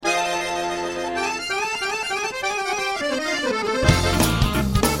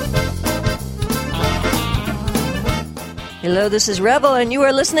Hello, this is Rebel, and you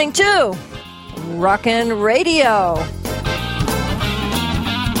are listening to Rockin' Radio.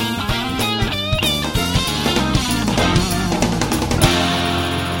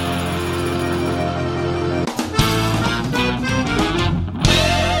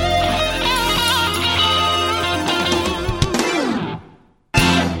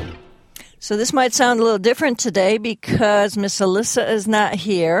 So this might sound a little different today because Miss Alyssa is not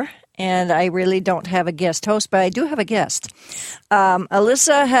here. And I really don't have a guest host, but I do have a guest.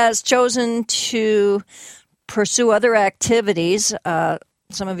 Alyssa has chosen to pursue other activities.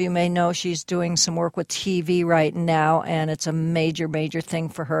 Some of you may know she's doing some work with TV right now, and it's a major, major thing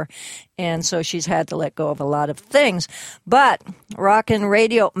for her. And so she's had to let go of a lot of things. But Rockin'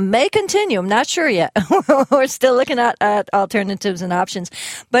 Radio may continue. I'm not sure yet. We're still looking at alternatives and options.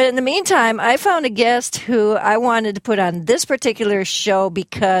 But in the meantime, I found a guest who I wanted to put on this particular show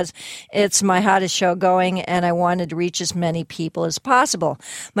because it's my hottest show going, and I wanted to reach as many people as possible.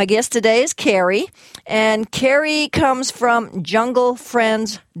 My guest today is Carrie, and Carrie comes from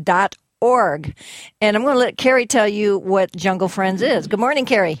junglefriends.org. And I'm going to let Carrie tell you what Jungle Friends is. Good morning,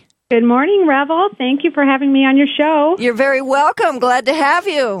 Carrie. Good morning, Revel. Thank you for having me on your show. You're very welcome. Glad to have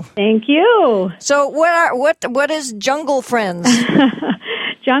you. Thank you. So what is Jungle Friends?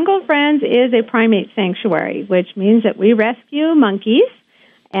 Jungle Friends is a primate sanctuary, which means that we rescue monkeys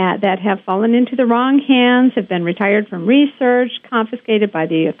that have fallen into the wrong hands, have been retired from research, confiscated by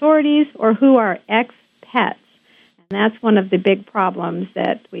the authorities, or who are ex-pets. And that's one of the big problems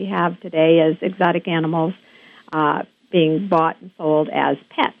that we have today is exotic animals being bought and sold as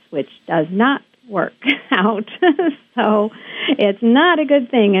pets, which does not work out. So it's not a good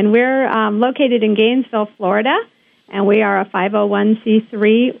thing. And we're located in Gainesville, Florida, and we are a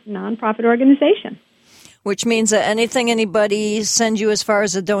 501c3 nonprofit organization. Which means that anything anybody sends you as far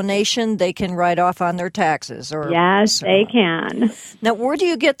as a donation, they can write off on their taxes. Yes, they can. Now, where do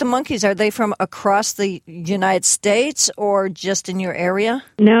you get the monkeys? Are they from across the United States or just in your area?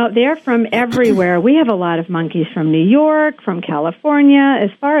 No, they're from everywhere. We have a lot of monkeys from New York, from California, as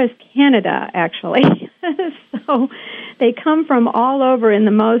far as Canada, actually. So they come from all over in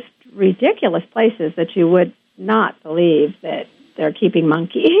the most ridiculous places that you would not believe that they're keeping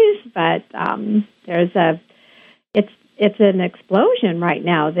monkeys, but it's an explosion right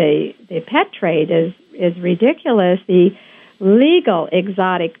now. The pet trade is ridiculous. The legal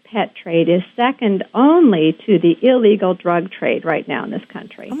exotic pet trade is second only to the illegal drug trade right now in this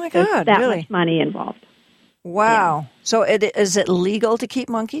country. Oh my God! There's that really? much money involved. Wow! Yeah. So is it legal to keep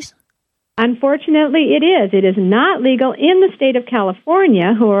monkeys? Unfortunately, it is. It is not legal in the state of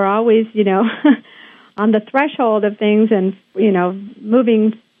California, who are always, on the threshold of things and,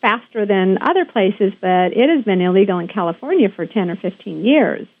 moving faster than other places, but it has been illegal in California for 10 or 15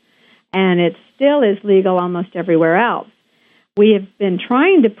 years, and it still is legal almost everywhere else. We have been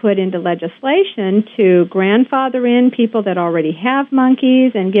trying to put into legislation to grandfather in people that already have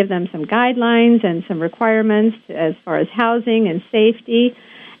monkeys and give them some guidelines and some requirements as far as housing and safety.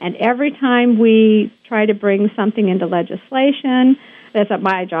 And every time we try to bring something into legislation, that's not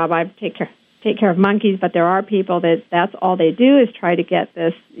my job. I take care of monkeys, but there are people that's all they do is try to get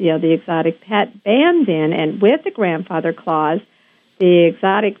this, the exotic pet bans in. And with the grandfather clause, the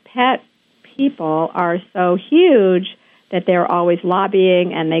exotic pet people are so huge that they're always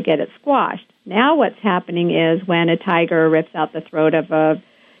lobbying and they get it squashed. Now what's happening is when a tiger rips out the throat of a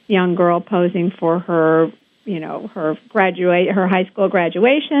young girl posing for her high school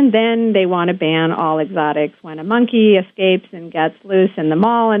graduation, then they want to ban all exotics. When a monkey escapes and gets loose in the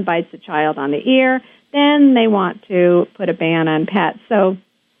mall and bites a child on the ear, then they want to put a ban on pets. So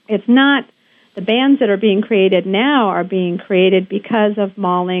it's not, the bans that are being created now are being created because of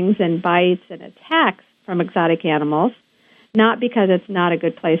maulings and bites and attacks from exotic animals, not because it's not a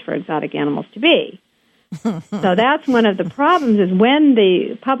good place for exotic animals to be. So that's one of the problems is when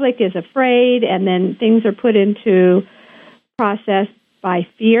the public is afraid and then things are put into process by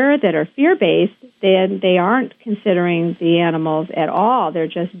fear that are fear-based, then they aren't considering the animals at all. They're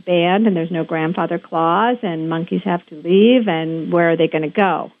just banned and there's no grandfather clause and monkeys have to leave, and where are they going to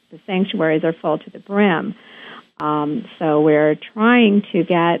go? The sanctuaries are full to the brim. So we're trying to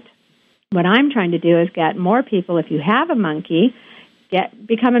what I'm trying to do is get more people, if you have a monkey,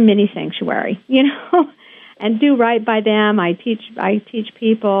 become a mini sanctuary, and do right by them. I teach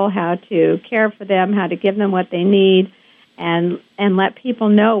people how to care for them, how to give them what they need, and let people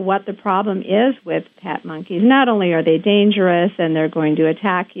know what the problem is with pet monkeys. Not only are they dangerous and they're going to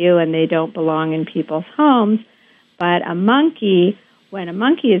attack you and they don't belong in people's homes, but when a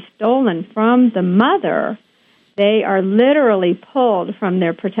monkey is stolen from the mother, they are literally pulled from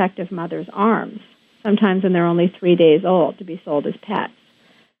their protective mother's arms. sometimes when they're only 3 days old, to be sold as pets.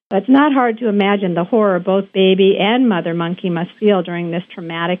 But it's not hard to imagine the horror both baby and mother monkey must feel during this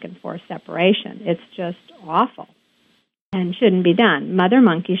traumatic and forced separation. It's just awful and shouldn't be done. Mother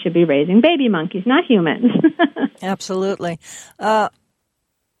monkey should be raising baby monkeys, not humans. Absolutely.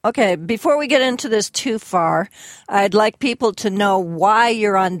 Okay, before we get into this too far, I'd like people to know why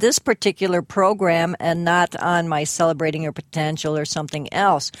you're on this particular program and not on my Celebrating Your Potential or something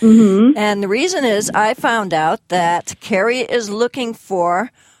else. Mm-hmm. And the reason is I found out that Carrie is looking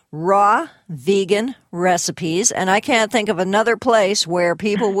for raw vegan recipes, and I can't think of another place where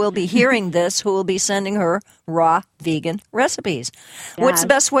people will be hearing this who will be sending her raw vegan recipes. Yes. What's the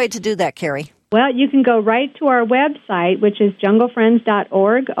best way to do that, Carrie? Well, you can go right to our website, which is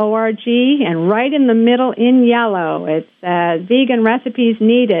junglefriends.org, O-R-G, and right in the middle in yellow, it says Vegan Recipes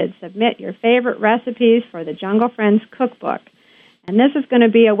Needed. Submit your favorite recipes for the Jungle Friends Cookbook. And this is going to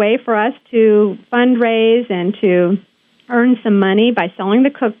be a way for us to fundraise and to earn some money by selling the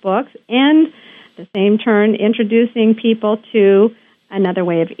cookbooks and at the same turn introducing people to another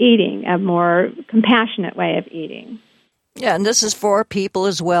way of eating, a more compassionate way of eating. Yeah, and this is for people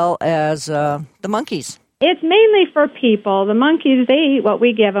as well as the monkeys. It's mainly for people. The monkeys, they eat what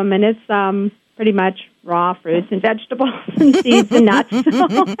we give them, and it's pretty much raw fruits and vegetables and seeds and nuts.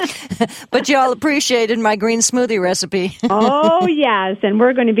 But you all appreciated my green smoothie recipe. Oh, yes, and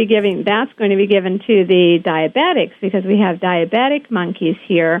that's going to be given to the diabetics because we have diabetic monkeys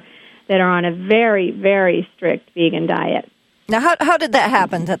here that are on a very, very strict vegan diet. Now, how did that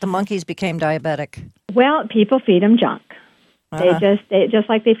happen, that the monkeys became diabetic? Well, people feed them junk. They just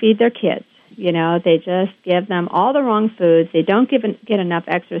like they feed their kids. You know, they just give them all the wrong foods. They don't get enough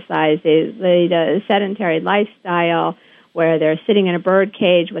exercise. They lead a sedentary lifestyle where they're sitting in a bird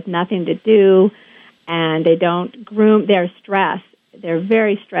cage with nothing to do, and they don't groom. They're stressed. They're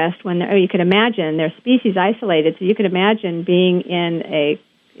very stressed when you can imagine they're species isolated. So you can imagine being in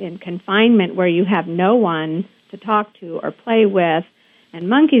confinement where you have no one to talk to or play with. And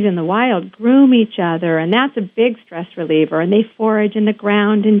monkeys in the wild groom each other, and that's a big stress reliever. And they forage in the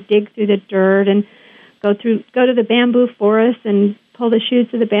ground and dig through the dirt and go to the bamboo forest and pull the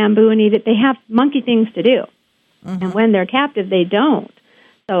shoots of the bamboo and eat it. They have monkey things to do. Mm-hmm. And when they're captive, they don't.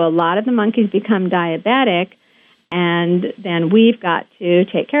 So a lot of the monkeys become diabetic, and then we've got to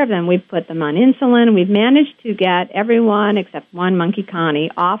take care of them. We've put them on insulin. We've managed to get everyone except one monkey,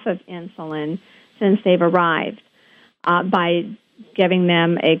 Connie, off of insulin since they've arrived by giving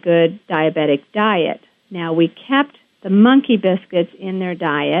them a good diabetic diet. Now, we kept the monkey biscuits in their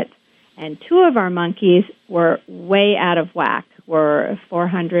diet, and two of our monkeys were way out of whack. Were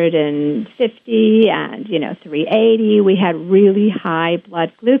 450 and, 380. We had really high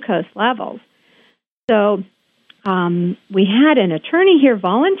blood glucose levels. So we had an attorney here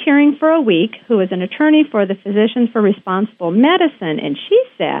volunteering for a week who was an attorney for the Physicians for Responsible Medicine, and she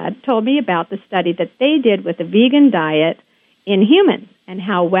told me about the study that they did with a vegan diet in humans and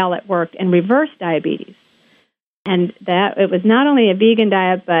how well it worked and reversed diabetes. And that it was not only a vegan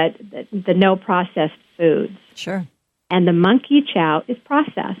diet, but the no processed foods. Sure. And the monkey chow is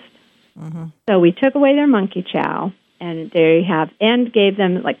processed. Mm-hmm. So we took away their monkey chow and gave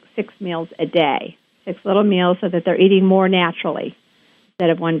them like 6 meals a day, 6 little meals so that they're eating more naturally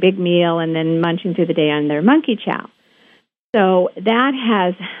instead of one big meal and then munching through the day on their monkey chow. So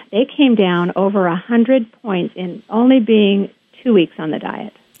they came down over 100 points in only being 2 weeks on the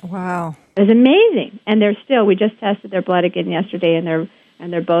diet. Wow. It was amazing. And we just tested their blood again yesterday, and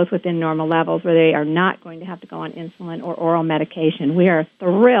they're both within normal levels where they are not going to have to go on insulin or oral medication. We are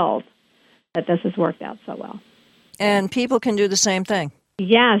thrilled that this has worked out so well. And people can do the same thing.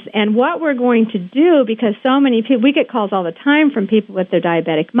 Yes, and what we're going to do, because so many people, we get calls all the time from people with their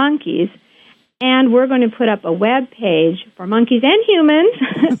diabetic monkeys, and we're going to put up a web page for monkeys and humans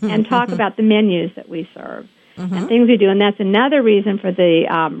and talk about the menus that we serve and things we do. And that's another reason for the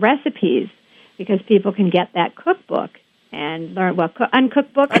recipes, because people can get that cookbook and learn,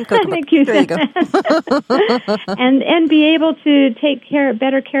 uncookbook. Thank you. There you go. and be able to take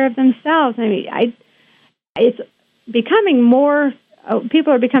better care of themselves. I mean, it's becoming more.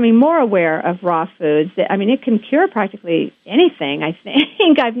 People are becoming more aware of raw foods. It can cure practically anything, I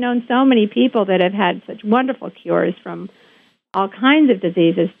think. I've known so many people that have had such wonderful cures from all kinds of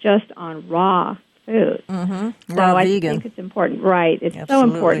diseases just on raw food. Mm-hmm. So I think it's important. Right. It's so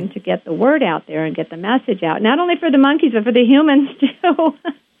important to get the word out there and get the message out, not only for the monkeys, but for the humans, too.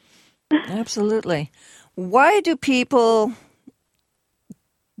 Absolutely. Why do people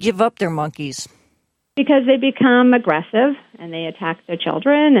give up their monkeys? Because they become aggressive and they attack their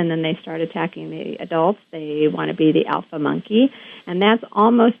children, and then they start attacking the adults. They want to be the alpha monkey, and that's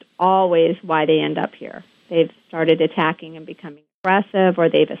almost always why they end up here. They've started attacking and becoming aggressive, or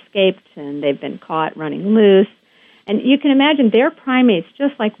they've escaped and they've been caught running loose. And you can imagine they're primates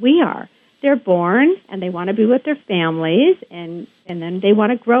just like we are. They're born and they want to be with their families, and then they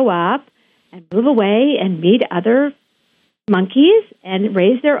want to grow up and move away and meet other monkeys and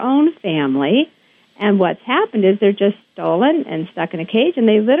raise their own family. And what's happened is they're just stolen and stuck in a cage, and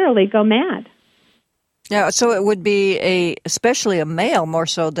they literally go mad. Yeah, so it would be especially a male more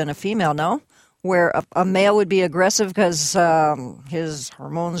so than a female, no? Where a male would be aggressive because his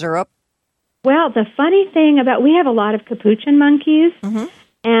hormones are up? Well, the funny thing we have a lot of capuchin monkeys, mm-hmm.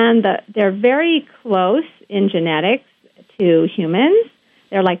 and they're very close in genetics to humans.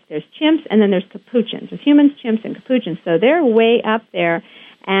 They're like, there's chimps, and then there's capuchins. There's humans, chimps, and capuchins. So they're way up there.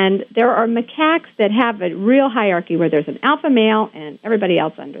 And there are macaques that have a real hierarchy where there's an alpha male and everybody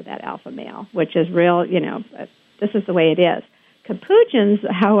else under that alpha male, which is real, this is the way it is. Capuchins,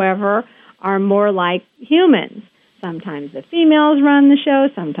 however, are more like humans. Sometimes the females run the show,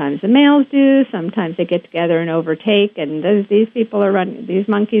 sometimes the males do, sometimes they get together and overtake, and these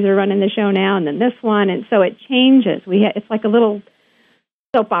monkeys are running the show now, and then this one, and so it changes. It's like a little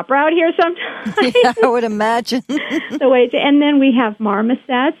soap opera out here sometimes. Yeah, I would imagine. And then we have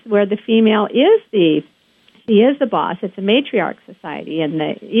marmosets where the female is the boss. It's a matriarch society, and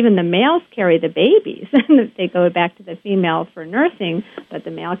even the males carry the babies. They go back to the female for nursing, but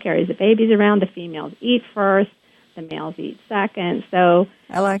the male carries the babies around. The females eat first. The males eat second. So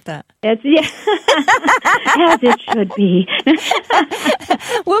I like that. As it should be.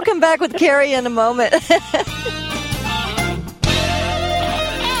 We'll come back with Carrie in a moment.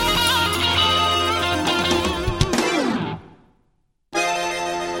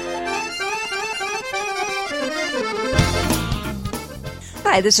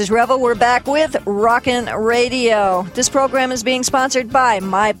 Hi, this is Revel. We're back with Rockin' Radio. This program is being sponsored by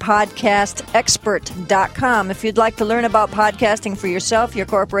MyPodcastExpert.com. If you'd like to learn about podcasting for yourself, your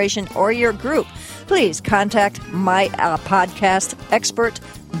corporation, or your group, please contact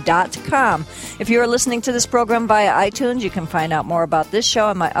MyPodcastExpert.com. If you are listening to this program via iTunes, you can find out more about this show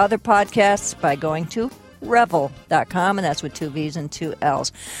and my other podcasts by going to Revel.com, and that's with 2 V's and 2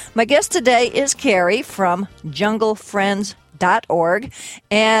 L's. My guest today is Carrie from JungleFriends.org.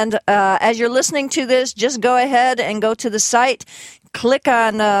 And as you're listening to this, just go ahead and go to the site, click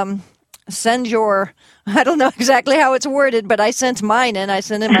on send your, I don't know exactly how it's worded, but I sent mine in. I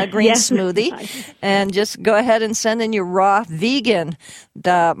sent in my green smoothie, and just go ahead and send in your raw vegan.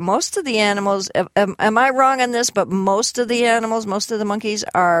 Most of the animals, am I wrong on this, but most of the monkeys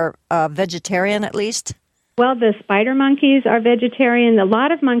are vegetarian at least? Well, the spider monkeys are vegetarian. A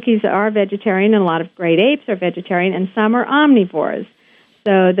lot of monkeys are vegetarian, and a lot of great apes are vegetarian, and some are omnivores.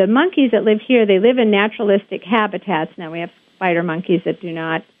 So the monkeys that live here, they live in naturalistic habitats. Now, we have spider monkeys that do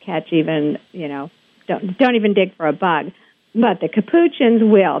not catch even, don't even dig for a bug. But the capuchins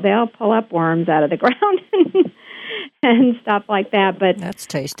will. They'll pull up worms out of the ground and stuff like that. But that's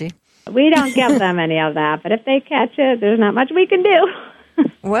tasty. We don't give them any of that. But if they catch it, there's not much we can do.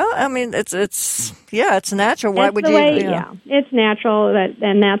 Well, I mean, it's natural. Why would you? Yeah, it's natural,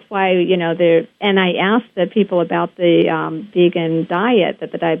 and that's why And I asked the people about the vegan diet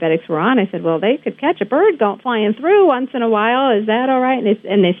that the diabetics were on. I said, well, they could catch a bird flying through once in a while. Is that all right?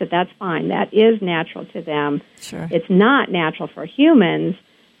 And they said that's fine. That is natural to them. Sure. It's not natural for humans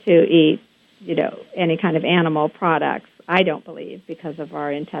to eat, any kind of animal products. I don't believe, because of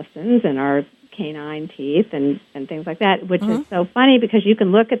our intestines and our canine teeth and things like that, which is so funny because you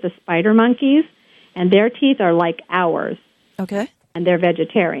can look at the spider monkeys and their teeth are like ours. Okay. And they're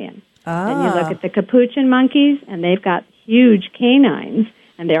vegetarian. Ah. And you look at the capuchin monkeys and they've got huge canines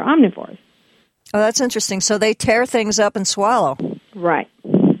and they're omnivores. Oh, that's interesting. So they tear things up and swallow. Right.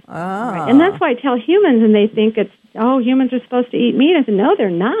 Ah. Right. And that's why I tell humans, and they think humans are supposed to eat meat. I said, no, they're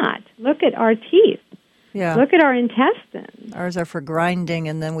not. Look at our teeth. Yeah. Look at our intestines. Ours are for grinding,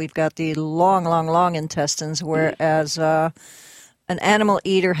 and then we've got the long intestines, whereas an animal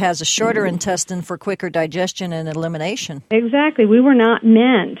eater has a shorter intestine for quicker digestion and elimination. Exactly. We were not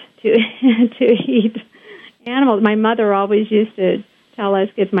meant to eat animals. My mother always used to tell us,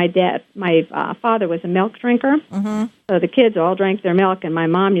 because my father was a milk drinker, so the kids all drank their milk, and my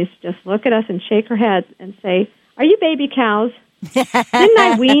mom used to just look at us and shake her head and say, "Are you baby cows? Didn't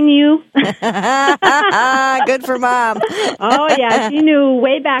I wean you?" Good for Mom. Oh yeah, she knew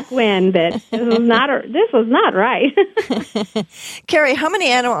way back when that this was not right. Carrie, how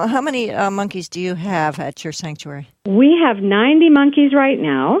many monkeys do you have at your sanctuary? We have 90 monkeys right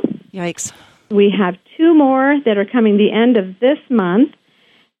now. Yikes. We have 2 more that are coming the end of this month,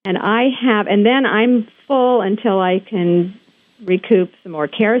 and then I'm full until I can recoup some more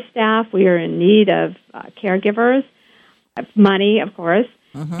care staff. We are in need of caregivers, money, of course,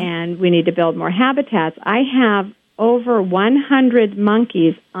 and we need to build more habitats. I have over 100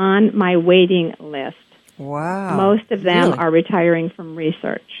 monkeys on my waiting list. Wow. Most of them are retiring from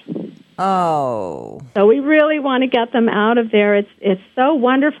research. Oh. So we really want to get them out of there. It's so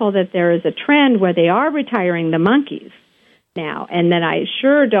wonderful that there is a trend where they are retiring the monkeys now. And then I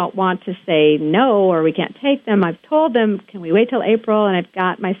sure don't want to say no or we can't take them. I've told them, can we wait till April? And I've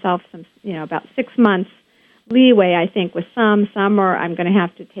got myself some, about 6 months leeway, I think, with some. Some I'm going to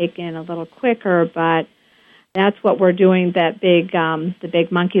have to take in a little quicker, but that's what we're doing, the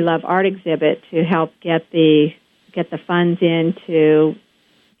big Monkey Love art exhibit, to help get the funds in to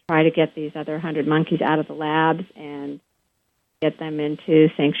try to get these other 100 monkeys out of the labs and get them into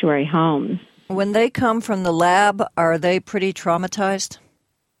sanctuary homes. When they come from the lab, are they pretty traumatized?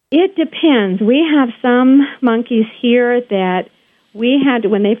 It depends. We have some monkeys here that we had,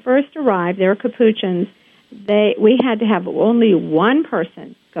 when they first arrived, they were capuchins, we had to have only one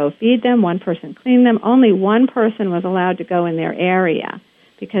person go feed them, one person clean them. Only one person was allowed to go in their area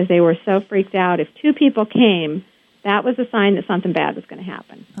because they were so freaked out. If 2 people came, that was a sign that something bad was going to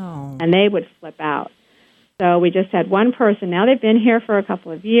happen. Oh. And they would flip out. So we just had one person. Now they've been here for a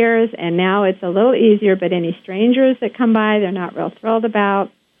couple of years, and now it's a little easier, but any strangers that come by, they're not real thrilled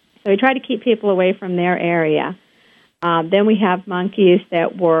about. So we try to keep people away from their area. Then we have monkeys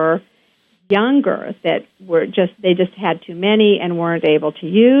that were younger, that they just had too many and weren't able to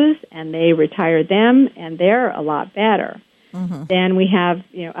use, and they retired them, and they're a lot better. Mm-hmm. Then we have,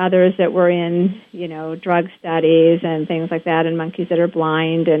 others that were in, drug studies and things like that, and monkeys that are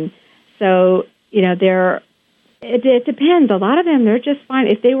blind. And so, it depends. A lot of them, they're just fine.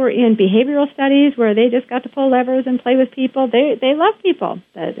 If they were in behavioral studies where they just got to pull levers and play with people, they love people.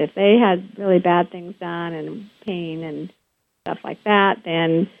 But if they had really bad things done and pain and stuff like that,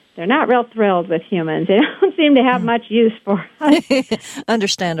 then they're not real thrilled with humans. They don't seem to have much use for us.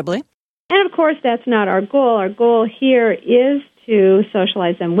 Understandably. And, of course, that's not our goal. Our goal here is to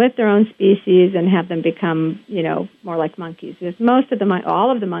socialize them with their own species and have them become, more like monkeys. Because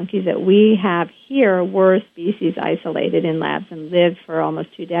all of the monkeys that we have here were species isolated in labs and lived for almost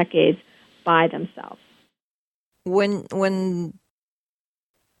 2 decades by themselves. When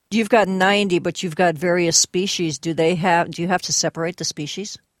you've got 90, but you've got various species, do you have to separate the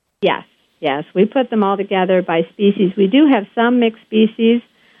species? Yes. We put them all together by species. We do have some mixed species.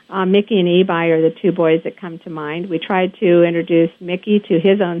 Mickey and Ebi are the 2 boys that come to mind. We tried to introduce Mickey to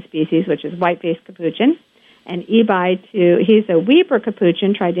his own species, which is white-faced capuchin, and Ebi he's a Weeper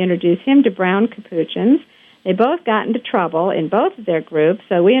capuchin, tried to introduce him to brown capuchins. They both got into trouble in both of their groups,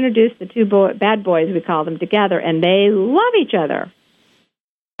 so we introduced the 2 bad boys, we call them, together, and they love each other.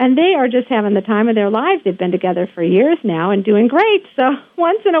 And they are just having the time of their lives. They've been together for years now and doing great. So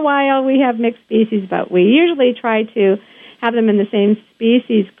once in a while we have mixed species, but we usually try to have them in the same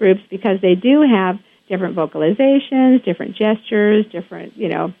species groups because they do have different vocalizations, different gestures, different,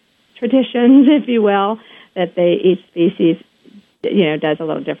 traditions, if you will, that each species, does a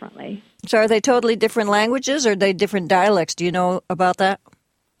little differently. So are they totally different languages or are they different dialects? Do you know about that?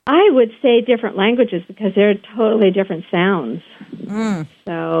 I would say different languages because they're totally different sounds.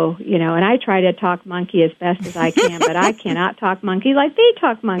 So, and I try to talk monkey as best as I can, but I cannot talk monkey like they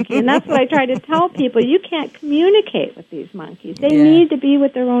talk monkey. And that's what I try to tell people. You can't communicate with these monkeys. They need to be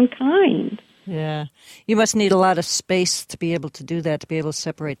with their own kind. Yeah. You must need a lot of space to be able to do that, to be able to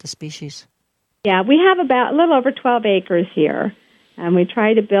separate the species. Yeah, we have about a little over 12 acres here. And we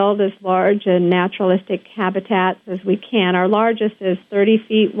try to build as large and naturalistic habitats as we can. Our largest is 30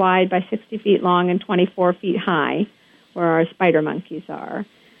 feet wide by 60 feet long and 24 feet high, where our spider monkeys are.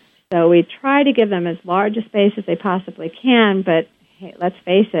 So we try to give them as large a space as they possibly can, but hey, let's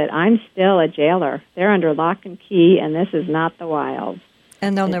face it, I'm still a jailer. They're under lock and key, and this is not the wild.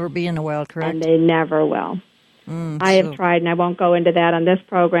 And they'll never be in the wild, correct? And they never will. I have tried, and I won't go into that on this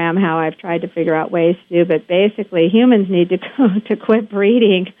program, how I've tried to figure out ways to do, but basically humans need to quit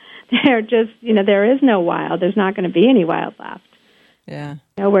breeding. They're just, there is no wild. There's not going to be any wild left. Yeah.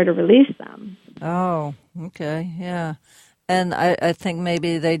 Nowhere to release them. Oh, okay, yeah. And I think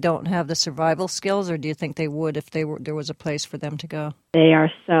maybe they don't have the survival skills, or do you think they would if there was a place for them to go? They are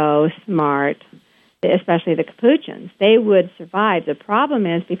so smart, especially the capuchins. They would survive. The problem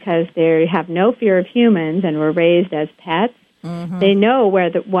is because they have no fear of humans and were raised as pets, they know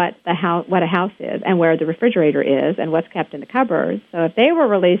what a house is and where the refrigerator is and what's kept in the cupboard. So if they were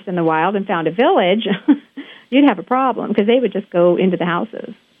released in the wild and found a village, you'd have a problem because they would just go into the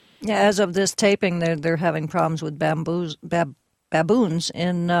houses. Yeah, as of this taping, they're having problems with baboons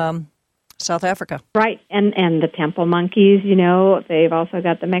in South Africa. Right, and the temple monkeys, they've also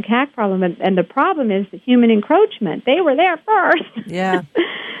got the macaque problem. And the problem is the human encroachment. They were there first. Yeah.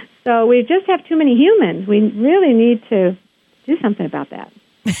 So we just have too many humans. We really need to do something about that.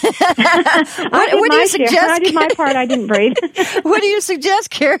 What do you suggest? I did my part. I didn't breed. What do you suggest,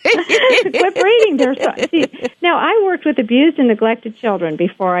 Carrie? Quit breeding. Now, I worked with abused and neglected children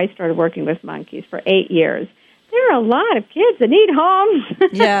before I started working with monkeys for 8 years. There are a lot of kids that need homes.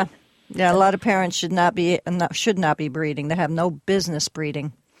 Yeah, a lot of parents should not be breeding. They have no business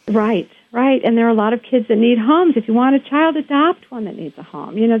breeding. Right. And there are a lot of kids that need homes. If you want a child, adopt one that needs a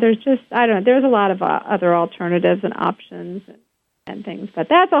home. There's just, there's a lot of other alternatives and options and things, but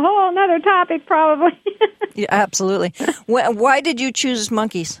that's a whole other topic probably. Yeah, absolutely. Why did you choose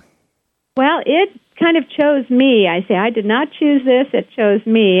monkeys? Well, it kind of chose me. I did not choose this, it chose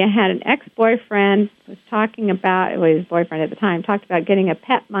me. I had an ex-boyfriend was talking about, his boyfriend at the time, talked about getting a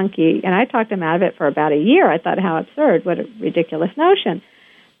pet monkey, and I talked him out of it for about a year. I thought, how absurd, what a ridiculous notion.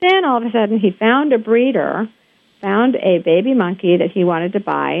 Then all of a sudden he found a breeder, found a baby monkey that he wanted to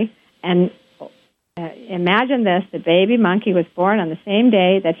buy, and imagine this, the baby monkey was born on the same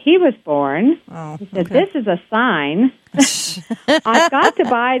day that he was born. Oh, he said, this is a sign. I've got to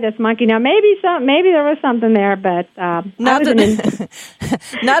buy this monkey. Now, maybe there was something there, but not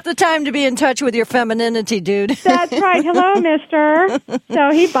the time to be in touch with your femininity, dude. That's right. Hello, mister.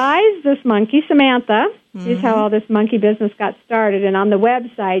 So he buys this monkey, Samantha. Mm-hmm. This is how all this monkey business got started. And on the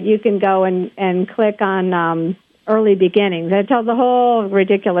website, you can go and click on early beginnings. It tells the whole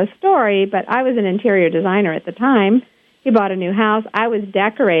ridiculous story, but I was an interior designer at the time. He bought a new house. I was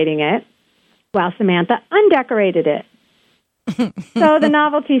decorating it while Samantha undecorated it. So the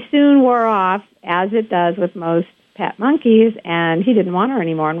novelty soon wore off, as it does with most pet monkeys, and he didn't want her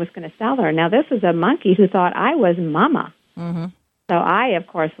anymore and was going to sell her. Now, this was a monkey who thought I was Mama. Mm-hmm. So I, of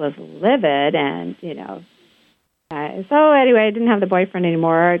course, was livid, and, so anyway, I didn't have the boyfriend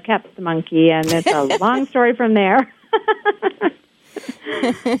anymore. I kept the monkey, and it's a long story from there.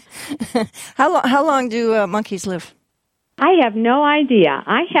 How long do monkeys live? I have no idea.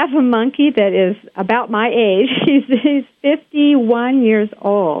 I have a monkey that is about my age. He's 51 years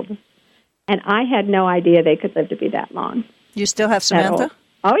old, and I had no idea they could live to be that long. You still have Samantha?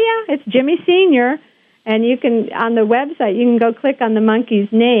 Oh, yeah. It's Jimmy Sr., and you can, on the website, you can go click on the monkeys'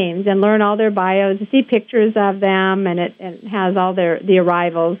 names and learn all their bios, see pictures of them, and it has all the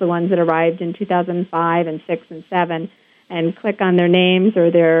arrivals, the ones that arrived in 2005 and 6 and 7, and click on their names or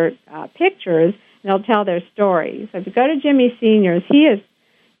their pictures, and they'll tell their story. So if you go to Jimmy Sr.'s, he has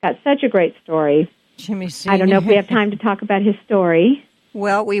got such a great story. Jimmy Sr. I don't know if we have time to talk about his story.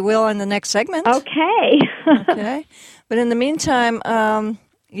 Well, we will in the next segment. Okay. Okay. But in the meantime,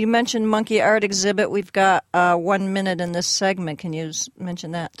 you mentioned Monkey Art Exhibit. We've got 1 minute in this segment. Can you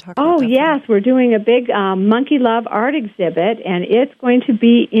mention that? Talk about that yes. We're doing a big Monkey Love Art Exhibit, and it's going to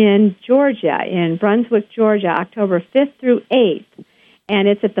be in Georgia, in Brunswick, Georgia, October 5th through 8th. And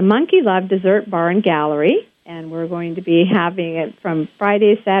it's at the Monkey Love Dessert Bar and Gallery. And we're going to be having it from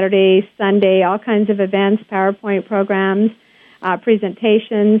Friday, Saturday, Sunday, all kinds of events, PowerPoint programs,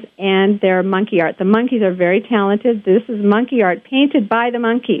 presentations, and their monkey art. The monkeys are very talented. This is monkey art painted by the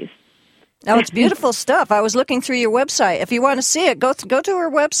monkeys. Oh, it's beautiful stuff. I was looking through your website. If you want to see it, go to her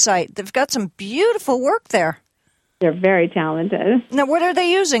website. They've got some beautiful work there. They're very talented. Now, what are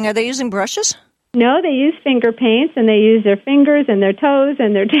they using? Are they using brushes? No, they use finger paints, and they use their fingers and their toes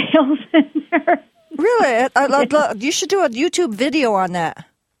and their tails and their... Really? You should do a YouTube video on that.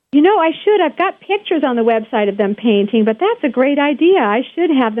 I should. I've got pictures on the website of them painting, but that's a great idea. I should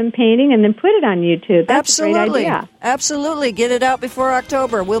have them painting and then put it on YouTube. That's a great idea. Absolutely. Get it out before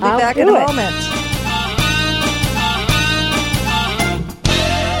October. We'll be back in a moment.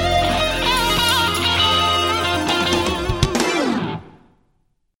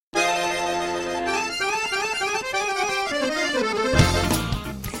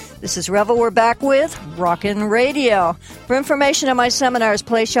 This is Revel. We're back with Rockin' Radio. For information on my seminars,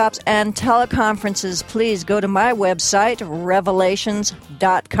 play shops, and teleconferences, please go to my website,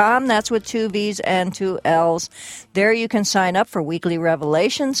 revelations.com. That's with 2 V's and 2 L's. There you can sign up for weekly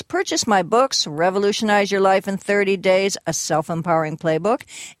revelations, purchase my books, Revolutionize Your Life in 30 Days, a self-empowering playbook,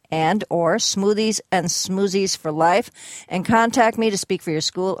 and or Smoothies and Smoothies for Life, and contact me to speak for your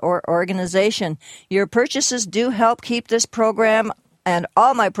school or organization. Your purchases do help keep this program and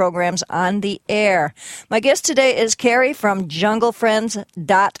all my programs on the air. My guest today is Carrie from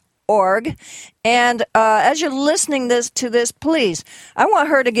junglefriends.org. And as you're listening to this, please, I want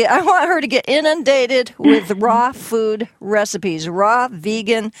her to get inundated with raw food recipes, raw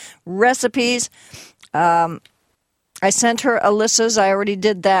vegan recipes. I sent her Alyssa's. I already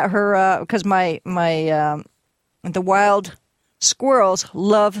did that. Because the wild squirrels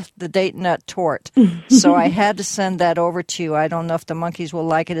love the date nut tort. So I had to send that over to you. I don't know if the monkeys will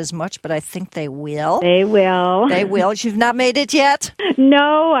like it as much, but I think they will. They will. They will. You've not made it yet?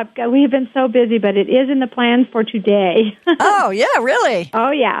 No, we've been so busy, but it is in the plans for today. Oh, yeah, really?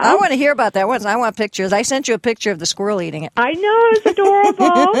 Oh, yeah. I want to hear about that one. I want pictures. I sent you a picture of the squirrel eating it. I know. It's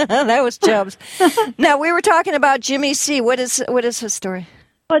adorable. That was Chubbs. Now, we were talking about Jimmy C. What is his story?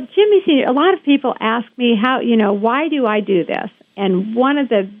 Well, Jimmy Sr., a lot of people ask me why do I do this? And one of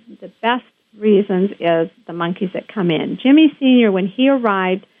the best reasons is the monkeys that come in. Jimmy Sr., when he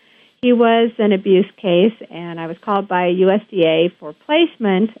arrived, he was an abuse case, and I was called by USDA for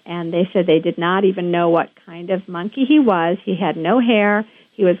placement, and they said they did not even know what kind of monkey he was. He had no hair.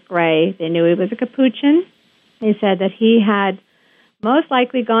 He was gray. They knew he was a capuchin. They said that he had most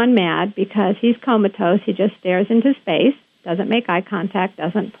likely gone mad because he's comatose. He just stares into space. Doesn't make eye contact,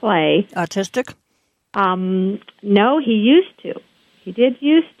 doesn't play. Autistic? No, he used to. He did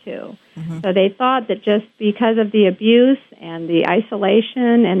used to. Mm-hmm. So they thought that just because of the abuse and the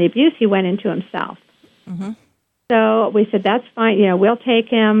isolation and the abuse, he went into himself. Mm-hmm. So we said, that's fine. We'll take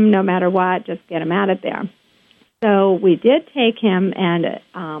him no matter what. Just get him out of there. So we did take him,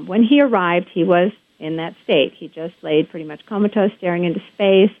 and when he arrived, he was in that state. He just laid pretty much comatose, staring into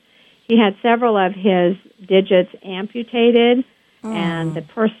space. He had several of his digits amputated, and the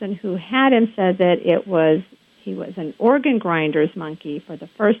person who had him said that he was an organ grinder's monkey for the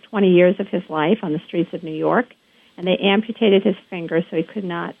first 20 years of his life on the streets of New York, and they amputated his fingers so he could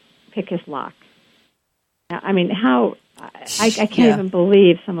not pick his lock. Now, I mean, I can't even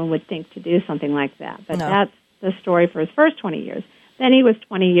believe someone would think to do something like that, but that's the story for his first 20 years. Then he was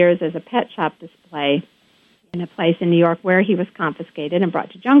 20 years as a pet shop display in a place in New York where he was confiscated and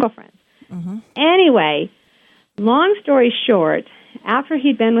brought to Jungle Friends. Mm-hmm. Anyway, long story short, after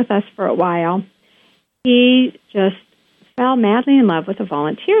he'd been with us for a while, he just fell madly in love with a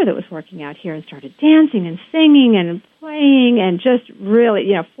volunteer that was working out here and started dancing and singing and playing and just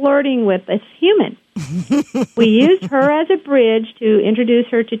really, flirting with this human. We used her as a bridge to introduce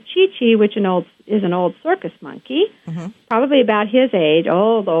her to Chi-Chi, which is an old circus monkey, probably about his age,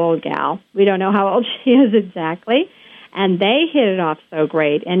 old gal. We don't know how old she is exactly. And they hit it off so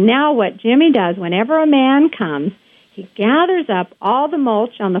great. And now what Jimmy does, whenever a man comes, he gathers up all the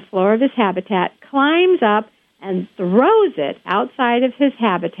mulch on the floor of his habitat, climbs up, and throws it outside of his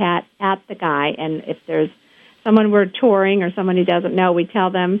habitat at the guy. And if there's someone we're touring or someone he doesn't know, we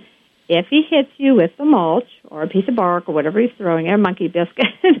tell them, if he hits you with the mulch or a piece of bark or whatever he's throwing, a monkey biscuit,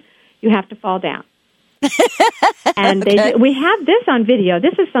 you have to fall down. And we have this on video.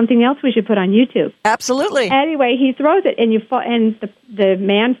 This is something else we should put on YouTube. Absolutely. Anyway, he throws it, and the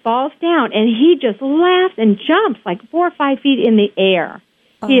man falls down, and he just laughs and jumps like 4 or 5 feet in the air.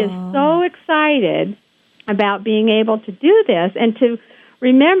 He is so excited about being able to do this and to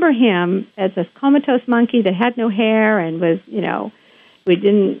remember him as a comatose monkey that had no hair and was,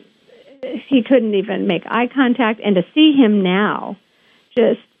 he couldn't even make eye contact, and to see him now,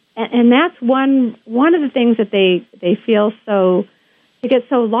 and that's one of the things that they feel so, they get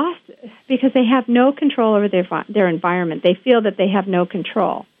so lost because they have no control over their environment. They feel that they have no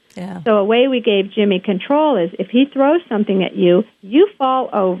control. Yeah. So a way we gave Jimmy control is if he throws something at you, you fall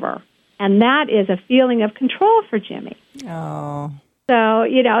over, and that is a feeling of control for Jimmy. Oh. So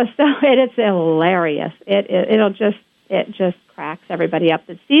it's hilarious. It just cracks everybody up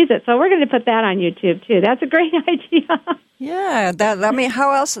that sees it. So we're going to put that on YouTube too. That's a great idea. Yeah,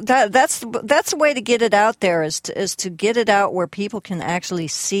 how else? That's the way to get it out there is to get it out where people can actually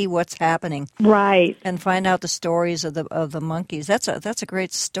see what's happening, right? And find out the stories of the monkeys. That's a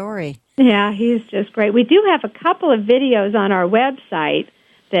great story. Yeah, he's just great. We do have a couple of videos on our website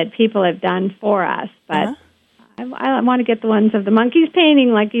that people have done for us, but I want to get the ones of the monkeys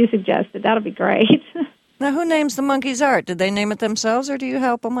painting like you suggested. That'll be great. Now, who names the monkey's art? Did they name it themselves, or do you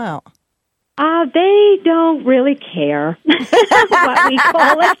help them out? They don't really care what we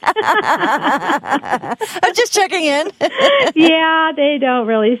call it. I'm just checking in. Yeah, they don't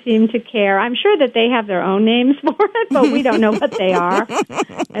really seem to care. I'm sure that they have their own names for it, but we don't know what they are.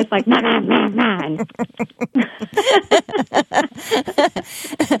 It's like, man.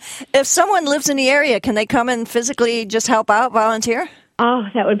 If someone lives in the area, can they come and physically just help out, volunteer? Oh,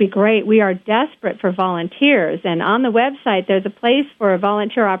 that would be great. We are desperate for volunteers. And on the website, there's a place for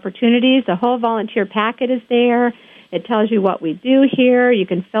volunteer opportunities. The whole volunteer packet is there. It tells you what we do here. You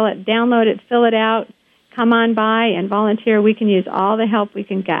can download it, fill it out, come on by and volunteer. We can use all the help we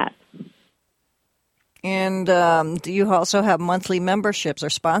can get. And do you also have monthly memberships or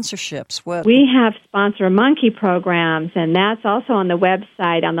sponsorships? We have Sponsor a Monkey programs, and that's also on the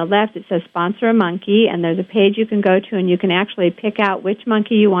website. On the left, it says Sponsor a Monkey, and there's a page you can go to, and you can actually pick out which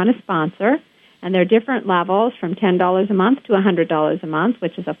monkey you want to sponsor. And there are different levels from $10 a month to $100 a month,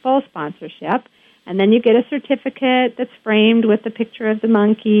 which is a full sponsorship. And then you get a certificate that's framed with a picture of the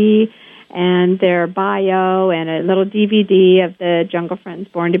monkey and their bio and a little DVD of the Jungle Friends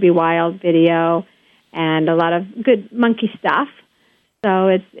Born to be Wild video and a lot of good monkey stuff. So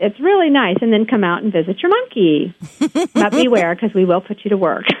it's really nice. And then come out and visit your monkey. But beware, because we will put you to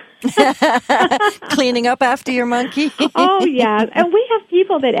work. Cleaning up after your monkey? Oh, yeah. And we have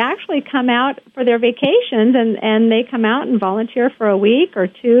people that actually come out for their vacations, and they come out and volunteer for a week or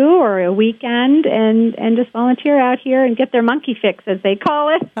two or a weekend and just volunteer out here and get their monkey fix, as they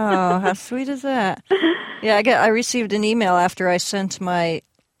call it. Oh, how sweet is that? Yeah, I received an email after I sent my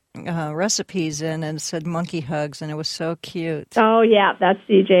recipes in and it said monkey hugs, and it was so cute. Oh, yeah, that's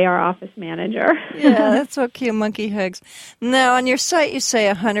CJ, our office manager. Yeah, that's so cute, monkey hugs. Now, on your site, you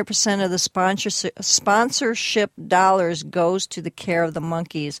say 100% of the sponsorship dollars goes to the care of the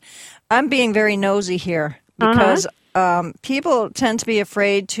monkeys. I'm being very nosy here because people tend to be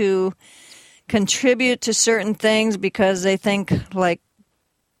afraid to contribute to certain things because they think, like,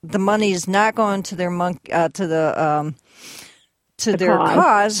 the money is not going to their to their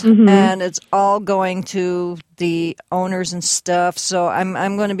cause, and it's all going to the owners and stuff. So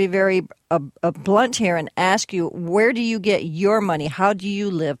I'm going to be very blunt here and ask you, where do you get your money? How do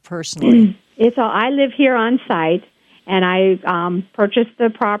you live personally? I live here on site, and I purchased the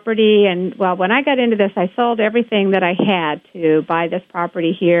property. And, well, when I got into this, I sold everything that I had to buy this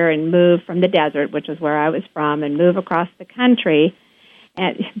property here and move from the desert, which is where I was from, and move across the country.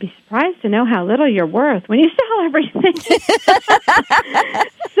 And you'd be surprised to know how little you're worth when you sell everything.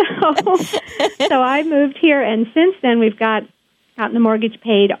 So I moved here, and since then we've gotten the mortgage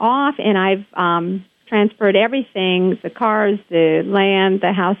paid off, and I've transferred everything, the cars, the land,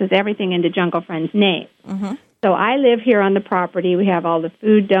 the houses, everything into Jungle Friends' name. Mm-hmm. So I live here on the property. We have all the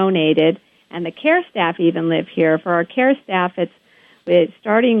food donated, and the care staff even live here. For our care staff, its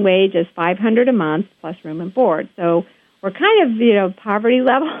starting wage is $500 a month plus room and board. So we're kind of, poverty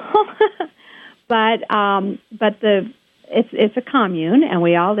level, but it's a commune, and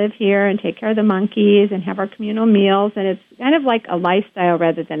we all live here and take care of the monkeys and have our communal meals, and it's kind of like a lifestyle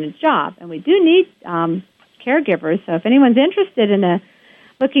rather than a job. And we do need caregivers, so if anyone's interested in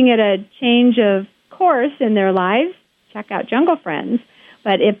looking at a change of course in their lives, check out Jungle Friends.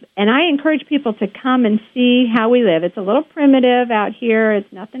 And I encourage people to come and see how we live. It's a little primitive out here.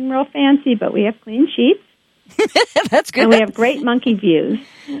 It's nothing real fancy, but we have clean sheets. That's good. And we have great monkey views.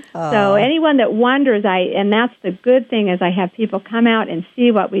 So anyone that wonders, and that's the good thing, is I have people come out and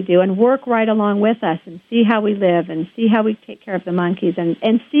see what we do and work right along with us and see how we live and see how we take care of the monkeys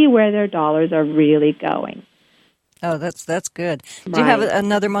and see where their dollars are really going. Oh, that's good. Right. Do you have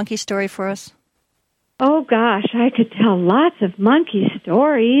another monkey story for us? Oh, gosh, I could tell lots of monkey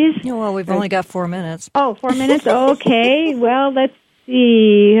stories. Yeah, well, we've only got 4 minutes. Oh, 4 minutes? Okay. Well, let's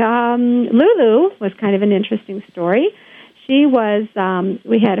see. Lulu was kind of an interesting story. She was,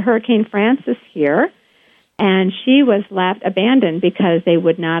 we had Hurricane Francis here, and she was left abandoned because they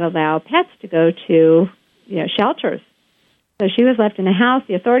would not allow pets to go to, shelters. So she was left in a house.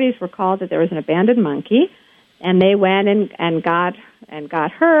 The authorities were called that there was an abandoned monkey, and they went and got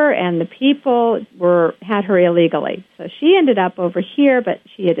her, and the people had her illegally. So she ended up over here, but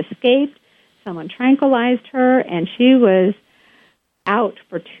she had escaped. Someone tranquilized her, and she was out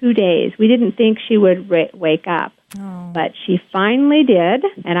for 2 days. We didn't think she would wake up, but she finally did,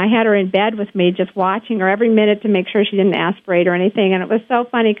 and I had her in bed with me just watching her every minute to make sure she didn't aspirate or anything, and it was so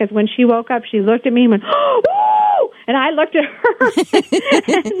funny because when she woke up, she looked at me and went, "Oh!" and I looked at her,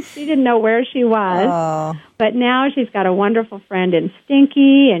 and she didn't know where she was. Oh. But now she's got a wonderful friend in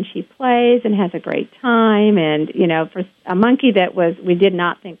Stinky, and she plays and has a great time, and, for a monkey that we did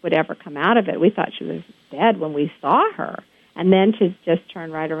not think would ever come out of it, we thought she was dead when we saw her. And then to just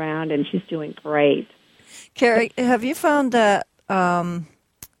turn right around, and she's doing great. Carrie, have you found that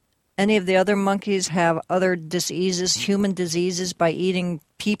any of the other monkeys have other diseases, human diseases, by eating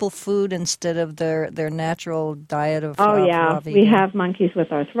people food instead of their natural diet of raw vegan? We have monkeys with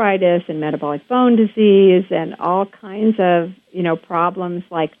arthritis and metabolic bone disease and all kinds of problems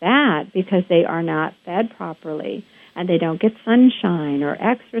like that because they are not fed properly and they don't get sunshine or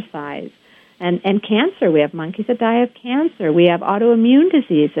exercise. And cancer. We have monkeys that die of cancer. We have autoimmune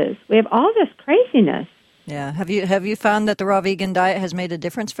diseases. We have all this craziness. Yeah. Have you found that the raw vegan diet has made a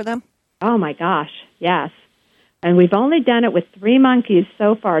difference for them? Oh, my gosh, yes. And we've only done it with 3 monkeys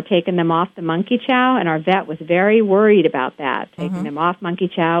so far, taken them off the monkey chow, and our vet was very worried about that, taking them off monkey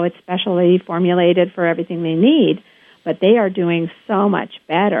chow. It's specially formulated for everything they need, but they are doing so much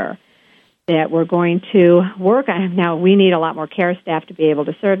better that we're going to work on. Now, we need a lot more care staff to be able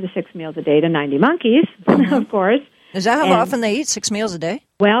to serve the 6 meals a day to 90 monkeys, of course. Is that how often they eat, 6 meals a day?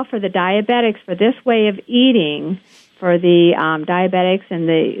 Well, for the diabetics, for this way of eating, for the diabetics and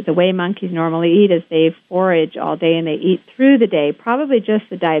the way monkeys normally eat is they forage all day and they eat through the day. Probably just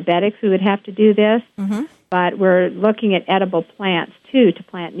the diabetics who would have to do this, but we're looking at edible plants, too, to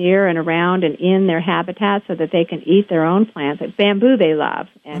plant near and around and in their habitat so that they can eat their own plants. Like bamboo they love,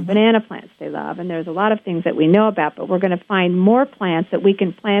 and banana plants they love, and there's a lot of things that we know about, but we're going to find more plants that we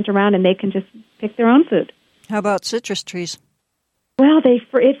can plant around and they can just pick their own food. How about citrus trees? Well,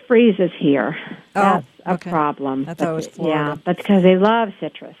 it freezes here. That's a okay. problem. I thought it was Florida. Yeah, but because they love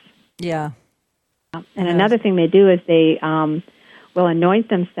citrus. Yeah. And another thing they do is they will anoint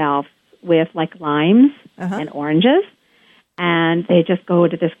themselves with like limes and oranges, and they just go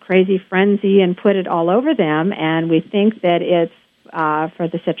to this crazy frenzy and put it all over them, and we think that it's for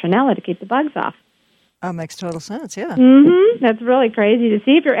the citronella to keep the bugs off. That makes total sense, yeah. That's really crazy to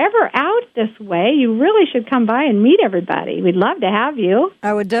see. If you're ever out this way, you really should come by and meet everybody. We'd love to have you.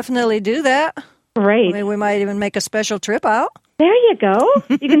 I would definitely do that. Great. I mean, we might even make a special trip out. There you go.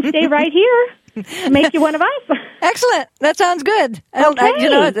 You can stay right here. Make you one of us. Excellent. That sounds good. Okay.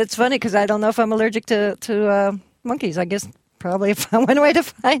 It's funny because I don't know if I'm allergic to monkeys. I guess probably one way to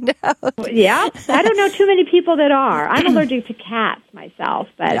find out. Yeah. I don't know too many people that are. I'm allergic to cats myself,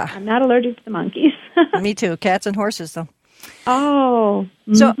 but I'm not allergic to the monkeys. Me too. Cats and horses, though. Oh.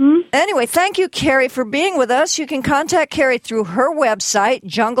 So anyway, thank you, Carrie, for being with us. You can contact Carrie through her website,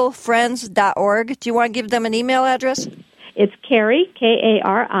 junglefriends.org. Do you want to give them an email address? It's Carrie, Kari,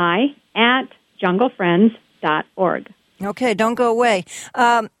 at junglefriends.org. Okay, don't go away.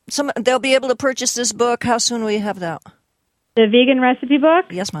 They'll be able to purchase this book. How soon will you have that? The vegan recipe book?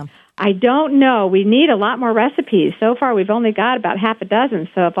 Yes, Mom. I don't know. We need a lot more recipes. So far, we've only got about half a dozen.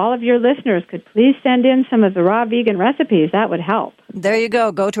 So if all of your listeners could please send in some of the raw vegan recipes, that would help. There you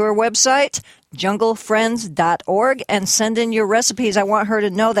go. Go to her website, junglefriends.org, and send in your recipes. I want her to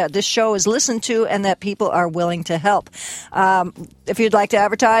know that this show is listened to and that people are willing to help. If you'd like to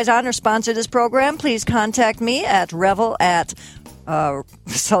advertise on or sponsor this program, please contact me at revel at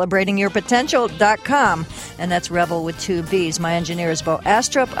celebratingyourpotential.com, and that's Revel with 2 B's. My engineer is Bo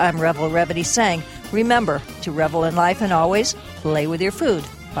Astrup. I'm Revel Revity saying, remember to revel in life and always play with your food.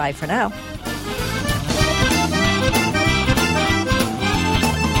 Bye for now.